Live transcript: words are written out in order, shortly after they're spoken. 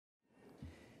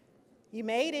You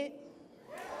made it.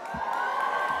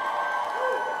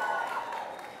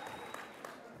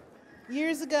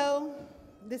 Years ago,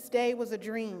 this day was a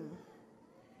dream.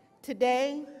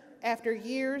 Today, after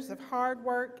years of hard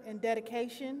work and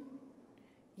dedication,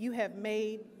 you have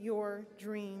made your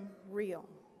dream real.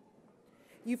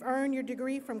 You've earned your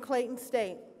degree from Clayton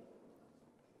State.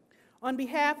 On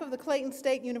behalf of the Clayton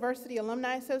State University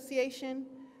Alumni Association,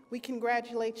 we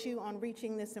congratulate you on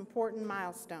reaching this important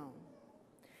milestone.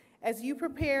 As you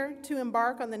prepare to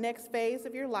embark on the next phase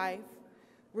of your life,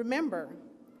 remember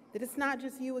that it's not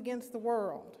just you against the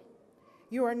world.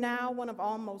 You are now one of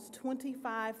almost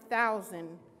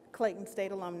 25,000 Clayton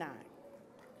State alumni.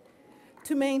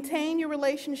 To maintain your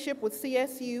relationship with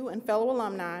CSU and fellow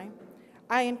alumni,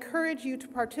 I encourage you to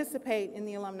participate in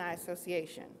the Alumni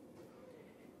Association.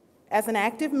 As an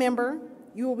active member,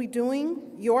 you will be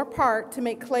doing your part to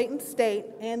make Clayton State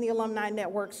and the Alumni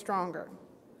Network stronger.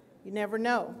 You never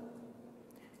know.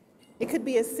 It could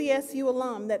be a CSU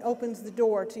alum that opens the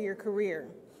door to your career,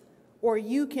 or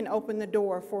you can open the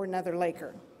door for another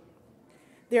Laker.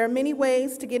 There are many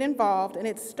ways to get involved, and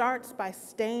it starts by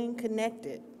staying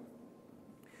connected.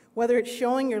 Whether it's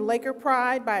showing your Laker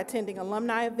pride by attending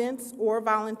alumni events or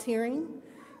volunteering,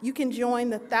 you can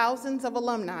join the thousands of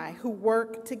alumni who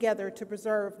work together to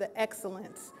preserve the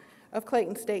excellence of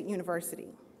Clayton State University.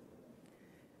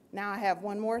 Now I have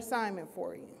one more assignment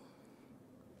for you,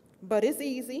 but it's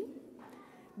easy.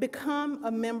 Become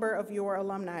a member of your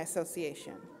alumni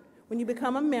association. When you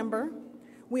become a member,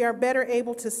 we are better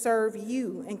able to serve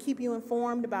you and keep you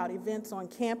informed about events on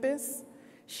campus,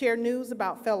 share news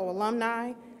about fellow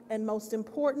alumni, and most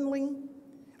importantly,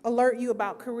 alert you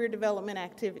about career development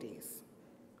activities.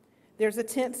 There's a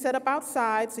tent set up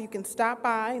outside so you can stop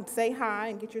by and say hi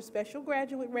and get your special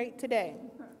graduate rate today.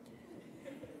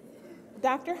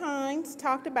 Dr. Hines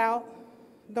talked about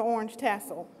the orange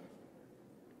tassel.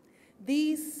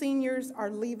 These seniors are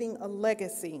leaving a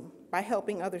legacy by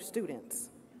helping other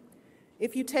students.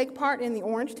 If you take part in the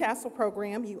Orange Tassel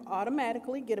program, you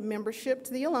automatically get a membership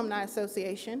to the Alumni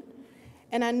Association.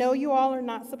 And I know you all are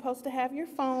not supposed to have your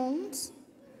phones,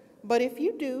 but if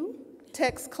you do,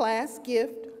 text class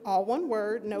gift, all one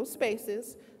word, no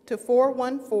spaces, to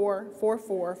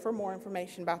 41444 for more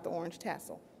information about the Orange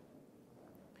Tassel.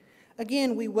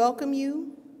 Again, we welcome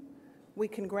you, we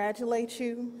congratulate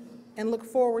you, and look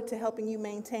forward to helping you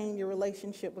maintain your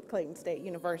relationship with Clayton State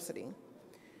University.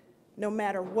 No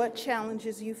matter what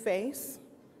challenges you face,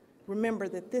 remember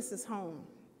that this is home.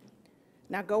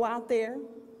 Now go out there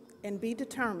and be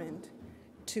determined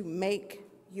to make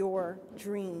your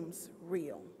dreams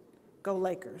real. Go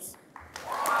Lakers.